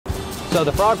So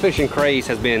the frog fishing craze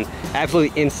has been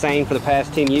absolutely insane for the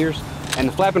past 10 years. And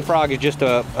the flapping frog is just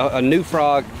a new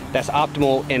frog that's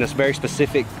optimal in a very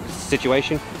specific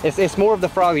situation. It's more of the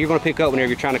frog that you're going to pick up whenever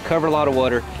you're trying to cover a lot of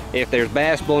water. If there's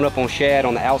bass blowing up on shad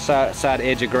on the outside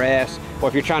edge of grass, or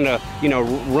if you're trying to, you know,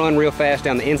 run real fast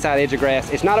down the inside edge of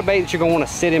grass. It's not a bait that you're going to want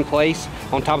to sit in place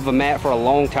on top of a mat for a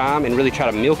long time and really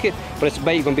try to milk it, but it's a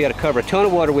bait you're going to be able to cover a ton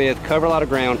of water with, cover a lot of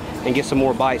ground, and get some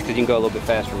more bites because you can go a little bit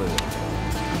faster with it.